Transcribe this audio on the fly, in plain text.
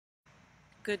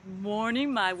Good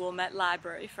morning, my Wilmette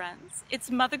Library friends. It's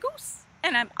Mother Goose,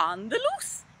 and I'm on the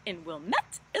loose in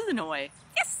Wilmette, Illinois.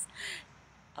 Yes,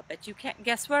 I'll bet you can't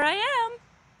guess where I am.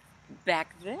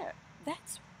 Back there,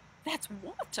 that's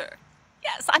water.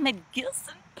 Yes, I'm at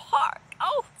Gillson Park.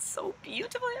 Oh, it's so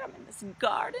beautiful here. I'm in this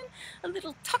garden, a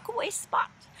little tuck-away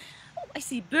spot. Oh, I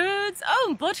see birds. Oh,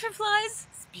 and butterflies.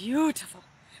 It's beautiful.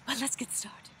 Well, let's get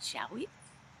started, shall we?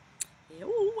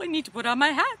 Oh, I need to put on my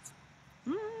hat.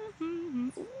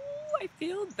 Oh, I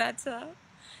feel better.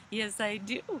 Yes, I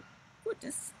do.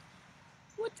 Goodness.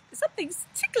 What? Something's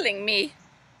tickling me.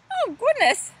 Oh,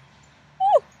 goodness.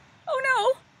 Oh, oh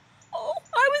no. Oh,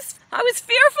 I was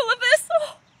fearful of this.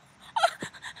 Oh,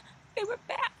 they were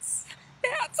bats.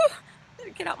 Bats. Oh,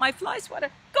 better get out my fly swatter.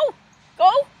 Go,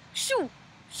 go, shoo,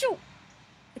 shoo.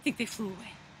 I think they flew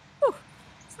away. Oh,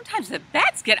 sometimes the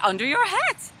bats get under your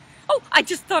hat. Oh, I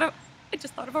just thought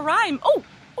of a rhyme. Oh,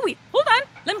 wait, hold on.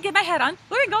 Let me get my hat on.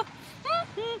 There we go.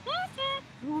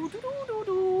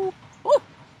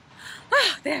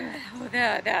 Oh, there. Oh,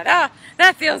 there.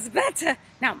 That feels better.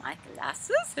 Now my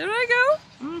glasses. Here I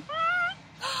go.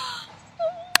 Oh,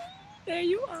 there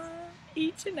you are.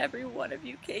 Each and every one of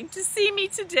you came to see me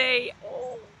today.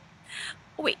 Oh,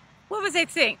 wait. What was I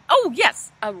saying? Oh,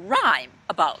 yes, a rhyme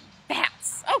about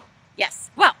bats. Oh,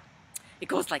 yes. Well, it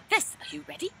goes like this. Are you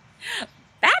ready?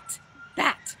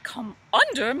 Bat, come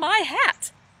under my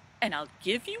hat, and I'll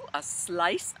give you a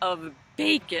slice of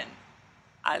bacon.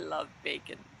 I love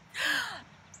bacon.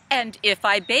 And if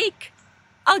I bake,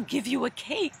 I'll give you a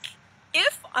cake,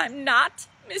 if I'm not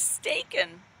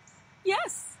mistaken.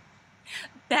 Yes.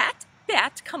 Bat,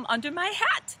 come under my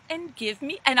hat and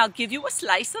I'll give you a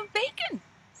slice of bacon.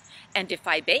 And if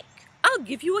I bake, I'll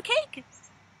give you a cake,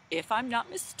 if I'm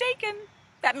not mistaken.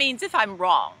 That means if I'm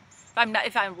wrong.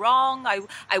 If I'm wrong,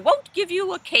 I won't give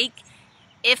you a cake.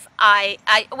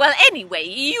 Well, anyway,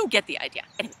 you get the idea.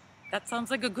 Anyway, that sounds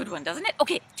like a good one, doesn't it?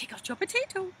 Okay, take out your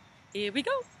potato. Here we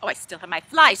go. Oh, I still have my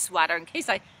fly swatter in case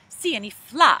I see any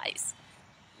flies.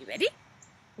 You ready?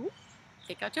 Ooh,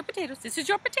 take out your potatoes. This is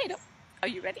your potato. Are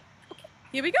you ready? Okay,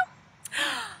 here we go.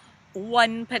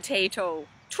 1 potato,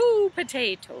 2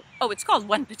 potato. Oh, it's called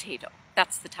 1 potato.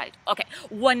 That's the title. Okay,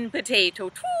 1 potato,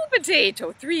 2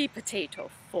 potato, 3 potato,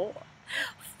 4,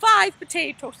 5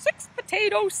 potato, 6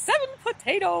 potato, 7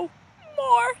 potato,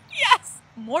 more. Yes,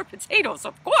 more potatoes,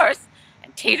 of course,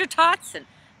 and tater tots and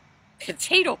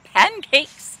potato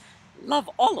pancakes. Love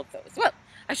all of those. Well,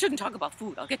 I shouldn't talk about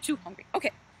food. I'll get too hungry.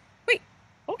 Okay, wait.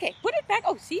 Okay, put it back.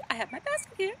 Oh, see, I have my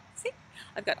basket here. See,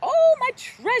 I've got all my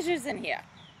treasures in here.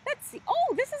 Let's see.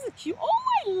 Oh, this is a cute. Oh,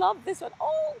 I love this one.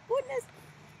 Oh, goodness.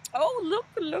 Oh,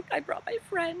 look, I brought my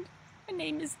friend. Her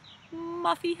name is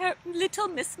Muffy, Little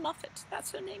Miss Muffet.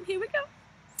 That's her name. Here we go.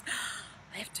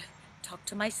 I have to talk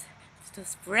to my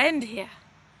friend here.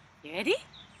 You ready?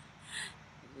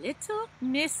 Little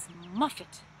Miss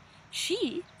Muffet.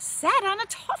 She sat on a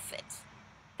tuffet.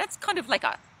 That's kind of like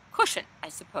a cushion, I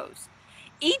suppose,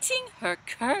 eating her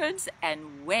curds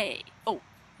and whey. Oh,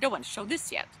 don't want to show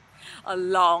this yet.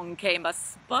 Along came a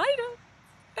spider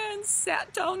and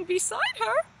sat down beside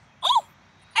her. Oh,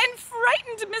 and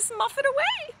frightened Miss Muffet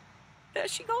away. There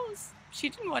she goes. She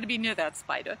didn't want to be near that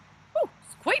spider. Oh,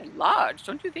 it's quite large,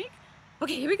 don't you think?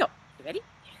 Okay, here we go. You ready?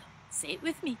 Here we go. Say it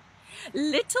with me.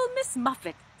 Little Miss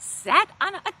Muffet sat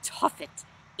on a tuffet,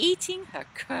 eating her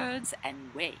curds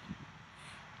and whey.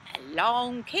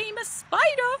 Along came a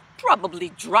spider, probably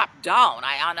dropped down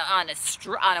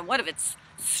on one of its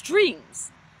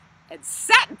strings, and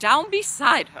sat down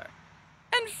beside her,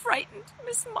 and frightened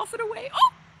Miss Muffet away.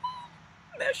 Oh,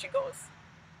 there she goes.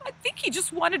 I think he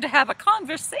just wanted to have a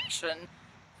conversation.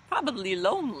 Probably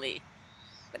lonely.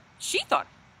 But she thought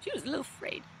she was a little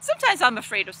afraid. Sometimes I'm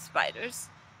afraid of spiders.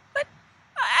 But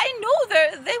I know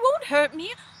they won't hurt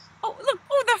me. Oh, look.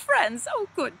 Oh, they're friends. Oh,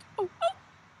 good. Oh.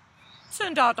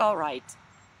 Turned out all right.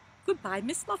 Goodbye,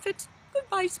 Miss Muffet.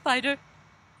 Goodbye, spider.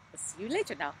 I'll see you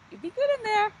later now. You be good in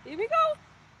there. Here we go.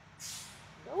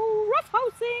 No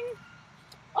roughhousing.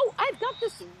 Oh, I've got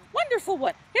this wonderful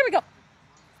one. Here we go.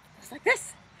 It's like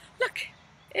this. Look,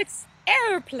 it's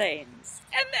airplanes,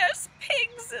 and there's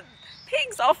pigs, and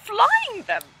pigs are flying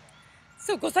them.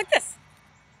 So it goes like this.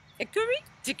 Hickory,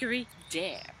 dickory,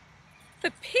 dare.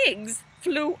 The pigs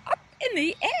flew up in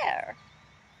the air.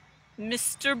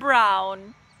 Mr.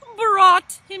 Brown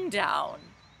brought him down.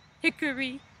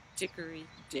 Hickory, dickory,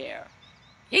 dare.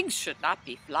 Pigs should not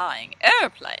be flying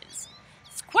airplanes.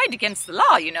 It's quite against the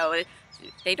law, you know. Well,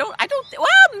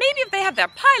 maybe if they have their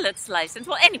pilot's license.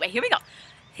 Well, anyway, here we go.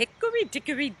 Hickory,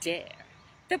 dickory, dare.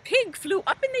 The pig flew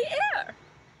up in the air.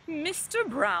 Mr.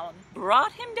 Brown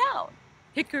brought him down.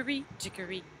 Hickory,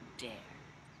 dickory, dare.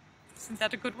 Isn't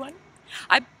that a good one?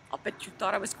 I'll bet you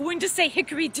thought I was going to say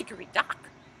hickory dickory dock,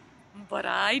 but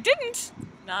I didn't.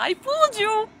 I fooled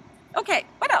you. Okay,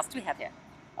 what else do we have here?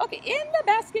 Okay, in the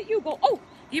basket you go. Oh,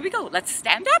 here we go. Let's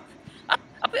stand up. Up.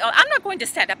 I'm not going to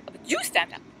stand up, but you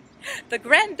stand up. The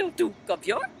Grand Duke of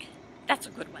York. That's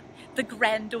a good one. The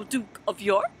Grand Duke of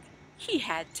York. He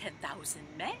had 10,000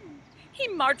 men. He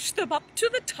marched them up to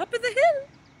the top of the hill.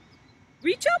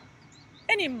 Reach up,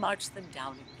 and he marched them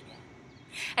down again.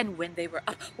 And when they were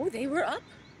up, oh, they were up.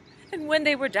 And when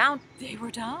they were down, they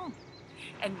were down.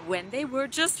 And when they were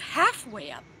just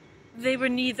halfway up, they were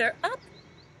neither up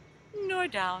nor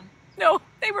down. No,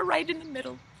 they were right in the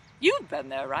middle. You've been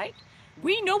there, right?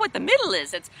 We know what the middle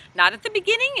is. It's not at the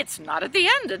beginning, it's not at the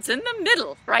end, it's in the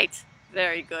middle. Right,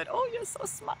 very good. Oh, you're so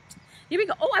smart. Here we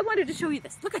go. Oh, I wanted to show you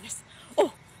this. Look at this.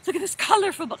 Oh, look at this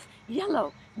colorful book.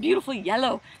 Yellow, beautiful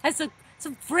yellow. Has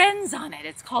some friends on it.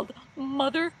 It's called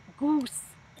Mother Goose.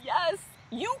 Yes,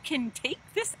 you can take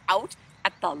this out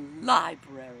at the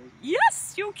library.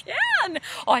 Yes, you can.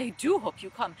 Oh, I do hope you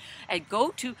come and go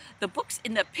to the books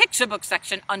in the picture book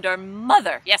section under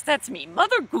Mother. Yes, that's me,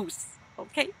 Mother Goose.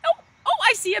 Okay. Oh,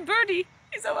 I see a birdie.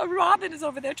 A robin is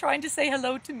over there trying to say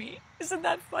hello to me. Isn't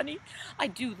that funny? I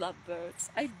do love birds.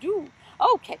 I do.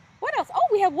 Okay, what else? Oh,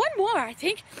 we have one more, I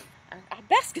think. Our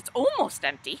basket's almost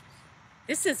empty.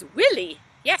 This is Willie.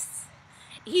 Yes,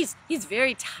 he's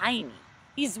very tiny.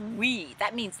 He's wee.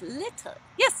 That means little.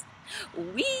 Yes,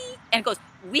 wee. And it goes,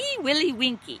 wee Willie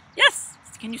Winky. Yes.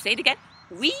 Can you say it again?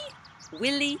 Wee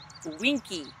Willie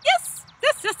Winky. Yes,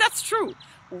 that's true.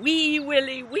 Wee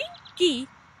Willie Winky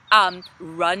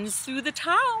runs through the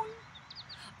town,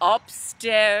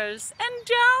 upstairs and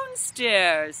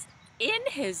downstairs, in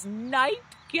his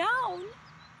nightgown.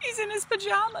 He's in his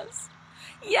pajamas.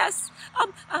 Yes,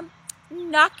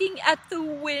 knocking at the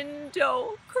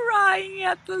window, crying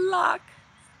at the lock.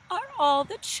 Are all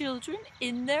the children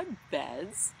in their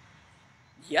beds?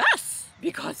 Yes,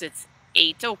 because it's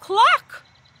 8 o'clock.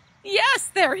 Yes,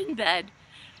 they're in bed.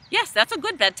 Yes, that's a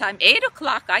good bedtime. 8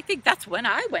 o'clock, I think that's when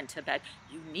I went to bed.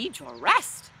 You need your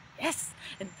rest. Yes,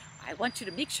 and I want you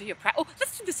to make sure you're oh,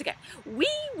 let's do this again. Wee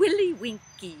Willie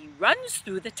Winky runs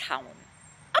through the town,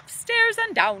 upstairs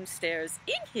and downstairs,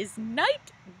 in his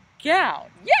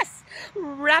nightgown. Yes,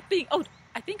 rapping. Oh,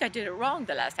 I think I did it wrong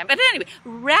the last time. But anyway,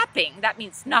 rapping, that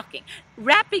means knocking.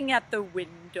 Rapping at the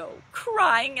window,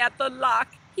 crying at the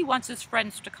lock. He wants his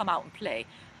friends to come out and play.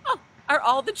 Oh, are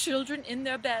all the children in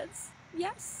their beds?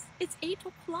 Yes, it's 8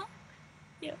 o'clock.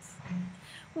 Yes.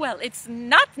 Well, it's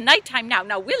not nighttime now.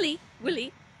 Now, Willie,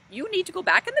 you need to go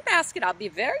back in the basket. I'll be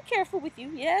very careful with you.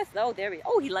 Yes. Oh, there he.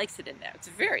 Oh, he likes it in there. It's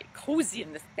very cozy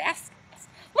in this basket.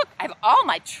 Look, I have all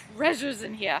my treasures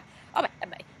in here. Oh,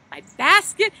 my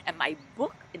basket and my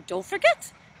book. And don't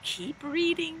forget, keep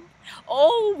reading.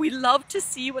 Oh, we love to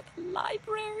see you at the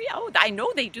library. Oh, I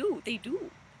know they do. They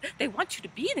do. They want you to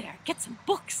be there. Get some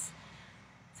books.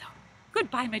 So,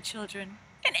 goodbye, my children,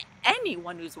 and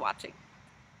anyone who's watching.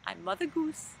 I'm Mother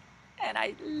Goose, and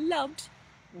I loved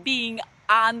being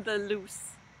on the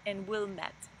loose in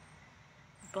Wilmette.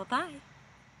 Bye-bye.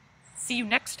 See you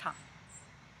next time.